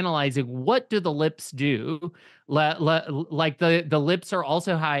analyzing, what do the lips do? Like the lips are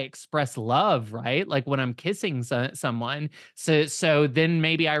also how I express love, right? Like when I'm kissing someone. So then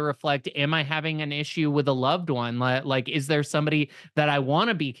maybe I reflect, am I having an issue with a loved one? Like is there somebody that I want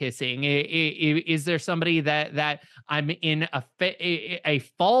to be kissing? Is there somebody that I'm in a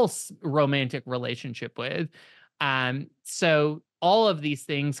false romantic relationship with? So all of these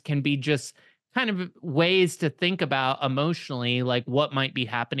things can be just kind of ways to think about emotionally, like what might be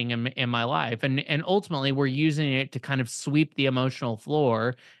happening in my life. And ultimately we're using it to kind of sweep the emotional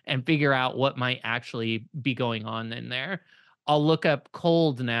floor and figure out what might actually be going on in there. I'll look up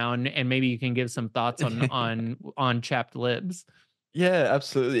cold now, and maybe you can give some thoughts on chapped lips. Yeah,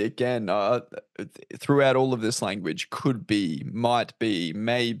 absolutely. Again, throughout all of this language, could be, might be,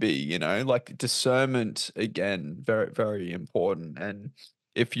 maybe, like discernment, again, very, very important. And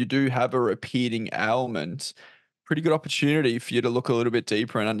if you do have a repeating ailment, pretty good opportunity for you to look a little bit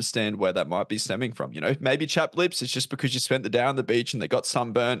deeper and understand where that might be stemming from. Maybe chapped lips is just because you spent the day on the beach and they got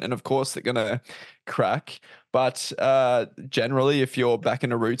sunburnt, and of course they're gonna crack. But generally, if you're back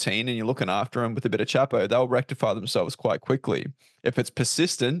in a routine and you're looking after them with a bit of chapo, they'll rectify themselves quite quickly. If it's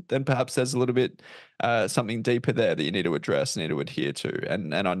persistent, then perhaps there's a little bit something deeper there that you need to address, need to adhere to.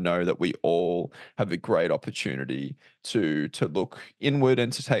 And I know that we all have a great opportunity to look inward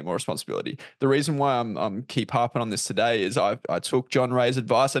and to take more responsibility. The reason why I'm keep harping on this today is I took John Ray's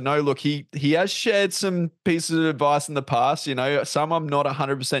advice. I know, look, he has shared some pieces of advice in the past. Some I'm not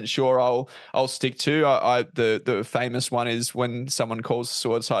 100% sure I'll stick to. The famous one is when someone calls the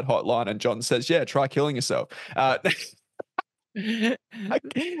suicide hotline and John says, "Yeah, try killing yourself." I I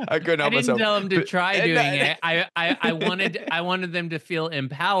couldn't I help didn't myself. tell them to But try and, doing it. I wanted them to feel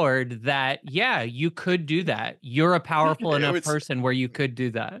empowered that, yeah, you could do that. You're a powerful it enough was person where you could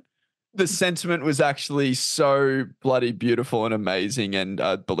do that. the sentiment was actually so bloody beautiful and amazing, and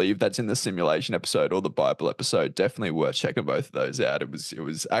I believe that's in the simulation episode or the Bible episode. Definitely worth checking both of those out. It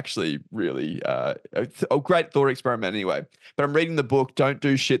was actually really a great thought experiment anyway. But I'm reading the book "Don't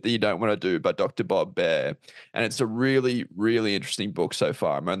Do Shit That You Don't Want to Do" by Dr. Bob Bear, and it's a really, really interesting book so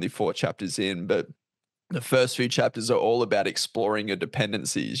far. I'm only 4 chapters in, but the first few chapters are all about exploring your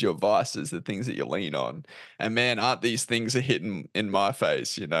dependencies, your vices, the things that you lean on. And man, aren't these things are hitting in my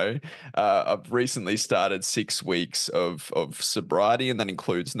face? I've recently started 6 weeks of sobriety, and that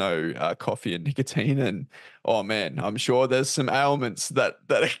includes no coffee and nicotine. And oh man, I'm sure there's some ailments that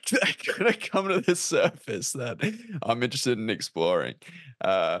are going to come to the surface that I'm interested in exploring.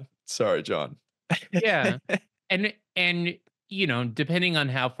 Sorry, John. Yeah. And depending on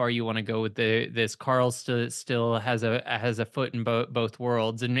how far you want to go with this, Carl still has a foot in both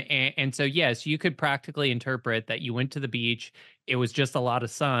worlds, and so yes, you could practically interpret that you went to the beach, it was just a lot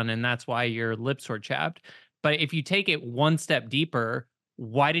of sun, and that's why your lips were chapped. But if you take it one step deeper,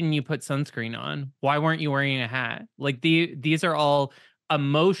 why didn't you put sunscreen on? Why weren't you wearing a hat? Like these are all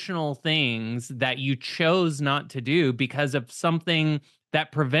emotional things that you chose not to do because of something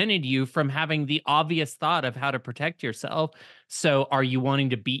that prevented you from having the obvious thought of how to protect yourself. So are you wanting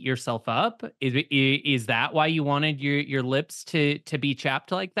to beat yourself up? Is that why you wanted your lips to be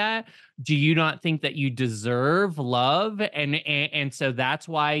chapped like that? Do you not think that you deserve love? And so that's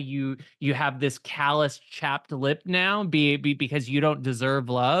why you have this calloused chapped lip now, because you don't deserve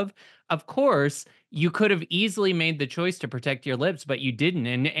love? Of course, you could have easily made the choice to protect your lips, but you didn't.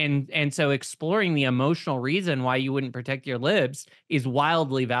 And so exploring the emotional reason why you wouldn't protect your lips is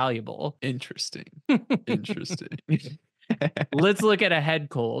wildly valuable. Interesting. Interesting. Let's look at a head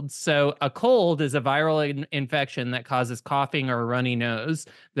cold. So, a cold is a viral infection that causes coughing or a runny nose.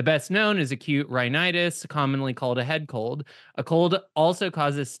 The best known is acute rhinitis, commonly called a head cold. A cold also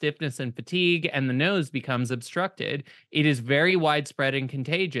causes stiffness and fatigue, and the nose becomes obstructed. It is very widespread and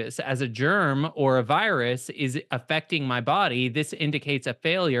contagious. As a germ or a virus is affecting my body, this indicates a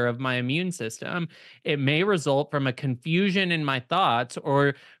failure of my immune system. It may result from a confusion in my thoughts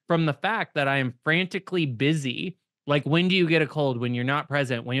or from the fact that I am frantically busy. Like, when do you get a cold? When you're not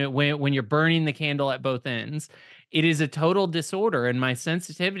present, when you're burning the candle at both ends. It is a total disorder, and my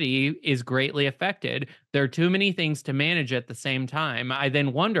sensitivity is greatly affected. There are too many things to manage at the same time. I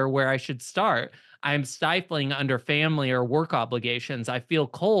then wonder where I should start. I am stifling under family or work obligations. I feel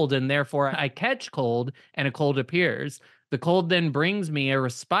cold, and therefore I catch cold, and a cold appears. The cold then brings me a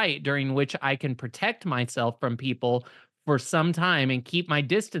respite during which I can protect myself from people for some time and keep my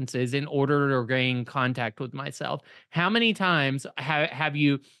distances in order to regain contact with myself. How many times have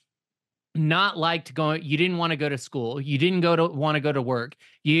you not liked going? You didn't want to go to school, you didn't go to want to go to work,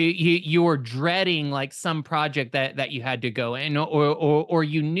 you were dreading like some project that you had to go in, or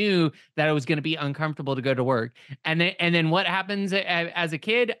you knew that it was going to be uncomfortable to go to work, and then what happens as a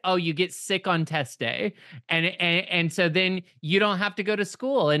kid? Oh, you get sick on test day, and so then you don't have to go to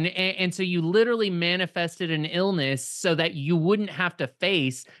school, and so you literally manifested an illness so that you wouldn't have to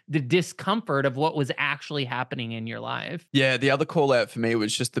face the discomfort of what was actually happening in your life. Yeah, the other call out for me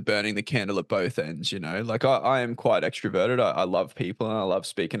was just the burning the candle at both ends. Like I am quite extroverted. I love people and I love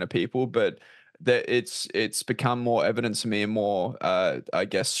speaking to people, but that it's become more evident to me and more I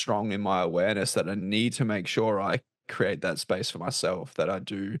guess strong in my awareness that I need to make sure I create that space for myself, that I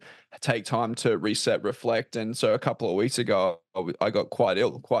do take time to reset, reflect. And so a couple of weeks ago, I got quite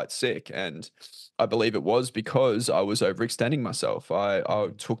ill, quite sick, and I believe it was because I was overextending myself. I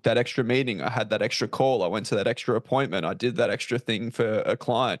took that extra meeting, I had that extra call, I went to that extra appointment, I did that extra thing for a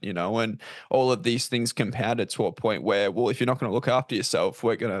client, and all of these things compounded to a point where, well, if you're not going to look after yourself,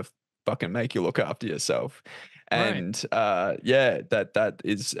 we're going to fucking make you look after yourself. Right. And yeah, that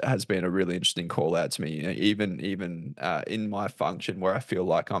is has been a really interesting call out to me. Even in my function where I feel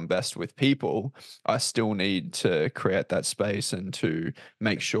like I'm best with people, I still need to create that space and to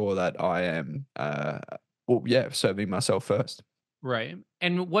make sure that I am, well, yeah, serving myself first. Right.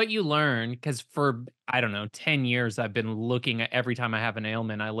 And what you learn, because for, I don't know, 10 years, I've been looking at every time I have an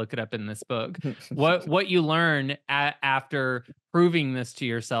ailment, I look it up in this book. What you learn after proving this to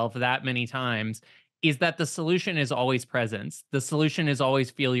yourself that many times is that the solution is always presence. The solution is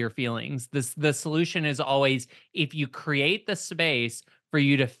always feel your feelings. The solution is always, if you create the space for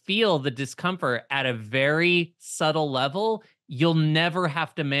you to feel the discomfort at a very subtle level, you'll never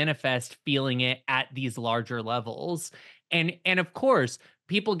have to manifest feeling it at these larger levels. And of course,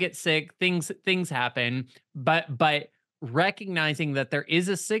 people get sick, things happen, but recognizing that there is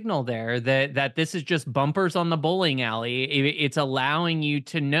a signal there, that this is just bumpers on the bowling alley, it's allowing you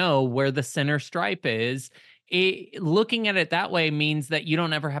to know where the center stripe is. Looking at it that way means that you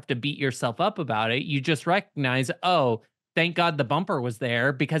don't ever have to beat yourself up about it. You just recognize, oh, thank God the bumper was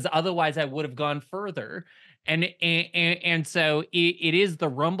there, because otherwise I would have gone further. And so it is the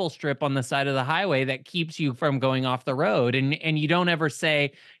rumble strip on the side of the highway that keeps you from going off the road. And you don't ever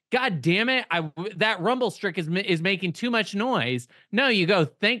say, God damn it, that rumble strip is making too much noise. No, you go,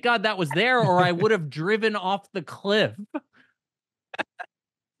 thank God that was there, or I would have driven off the cliff.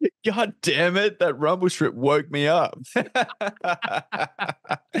 God damn it, that rumble strip woke me up.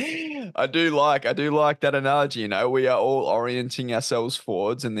 I do like that analogy. We are all orienting ourselves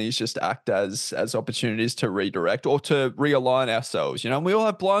forwards, and these just act as opportunities to redirect or to realign ourselves. And we all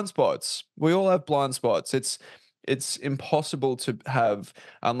have blind spots. We all have blind spots. It's impossible to have,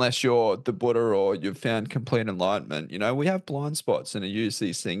 unless you're the Buddha or you've found complete enlightenment. We have blind spots, and to use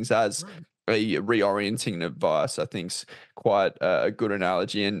these things as Right. a reorienting device, I think's quite a good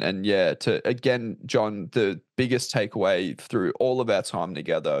analogy. And yeah, to again, John, the biggest takeaway through all of our time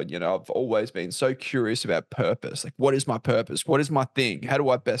together, I've always been so curious about purpose. Like, what is my purpose? What is my thing? How do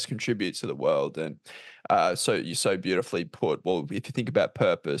I best contribute to the world? And so you so beautifully put, well, if you think about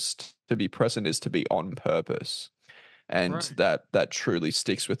purpose, to be present is to be on purpose. And Right. that truly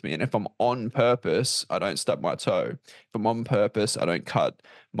sticks with me. And if I'm on purpose, I don't stub my toe. If I'm on purpose, I don't cut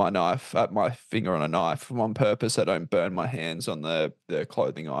my finger on a knife. If I'm on purpose, I don't burn my hands on the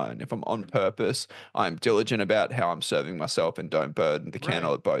clothing iron. If I'm on purpose, I'm diligent about how I'm serving myself and don't burn the Right.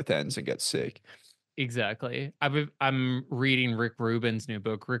 candle at both ends and get sick. Exactly. I'm reading Rick Rubin's new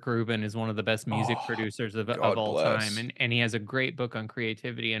book. Rick Rubin is one of the best music Oh, producers of God all time, bless. and he has a great book on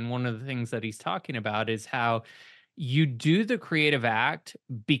creativity. And one of the things that he's talking about is how you do the creative act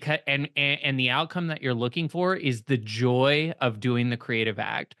because and the outcome that you're looking for is the joy of doing the creative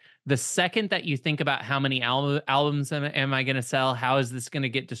act. The second that you think about how many albums am I going to sell, how is this going to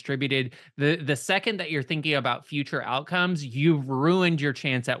get distributed, the second that you're thinking about future outcomes, you've ruined your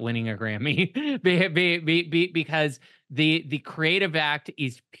chance at winning a Grammy. Because the creative act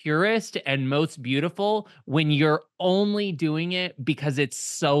is purest and most beautiful when you're only doing it because it's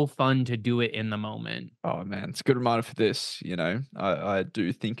so fun to do it in the moment. Oh man, it's a good reminder for this. I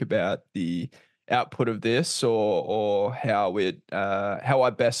do think about the output of this, or how I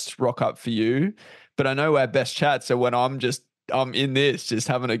best rock up for you. But I know our best chats are when I'm in this, just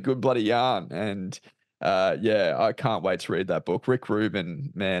having a good bloody yarn. And yeah, I can't wait to read that book. Rick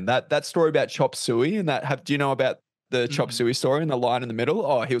Rubin, man, that story about Chop Suey, and do you know about the Chop Mm-mm. Suey story and the line in the middle?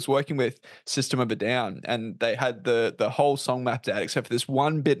 Oh, he was working with System of a Down, and they had the whole song mapped out except for this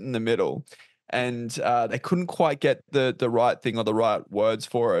one bit in the middle, and they couldn't quite get the right thing or the right words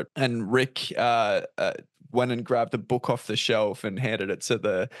for it. And Rick went and grabbed a book off the shelf and handed it to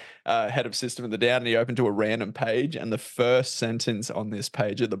the head of System of the Down. And he opened to a random page, and the first sentence on this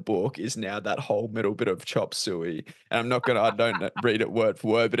page of the book is now that whole middle bit of chop suey. And I don't read it word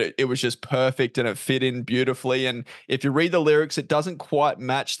for word, but it was just perfect and it fit in beautifully. And if you read the lyrics, it doesn't quite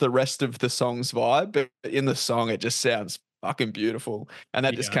match the rest of the song's vibe, but in the song, it just sounds fucking beautiful. And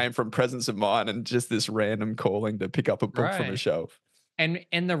that just Yeah. came from presence of mind and just this random calling to pick up a book from a Right. shelf.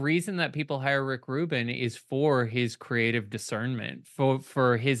 And the reason that people hire Rick Rubin is for his creative discernment,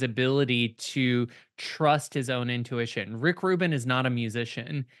 for his ability to trust his own intuition. Rick Rubin is not a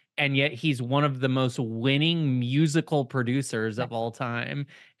musician, and yet he's one of the most winning musical producers of all time.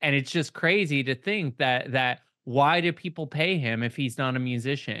 And it's just crazy to think that Why do people pay him if he's not a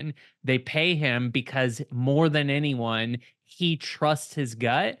musician? They pay him because more than anyone, he trusts his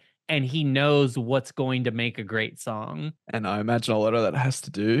gut and he knows what's going to make a great song. And I imagine a lot of that has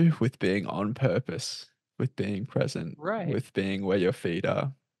to do with being on purpose, with being present, Right. with being where your feet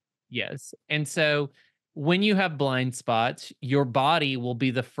are. Yes. And so when you have blind spots, your body will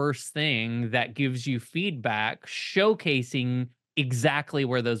be the first thing that gives you feedback showcasing exactly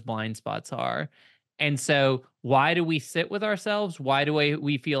where those blind spots are. And so, why do we sit with ourselves? Why do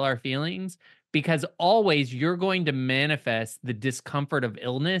we feel our feelings? Because always you're going to manifest the discomfort of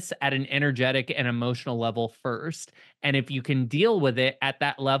illness at an energetic and emotional level first. And if you can deal with it at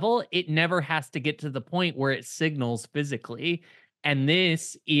that level, it never has to get to the point where it signals physically. And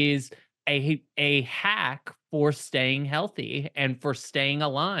this is a hack for staying healthy and for staying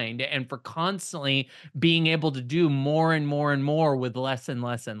aligned and for constantly being able to do more and more and more with less and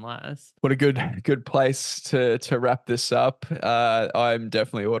less and less. What a good place to wrap this up. I'm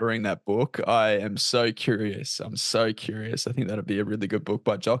definitely ordering that book. I am so curious. I'm so curious. I think that'd be a really good book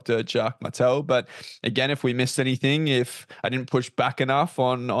by Dr. Jacques Martel. But again, if we missed anything, if I didn't push back enough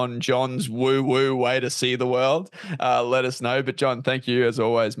on John's woo woo way to see the world, let us know. But John, thank you as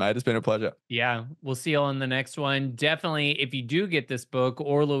always, mate. It's been a pleasure. Yeah, we'll see you on the next one. Definitely, if you do get this book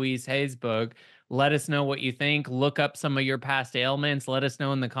or Louise Hay's book, let us know what you think. Look up some of your past ailments. Let us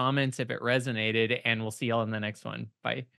know in the comments if it resonated, and we'll see y'all in the next one. Bye.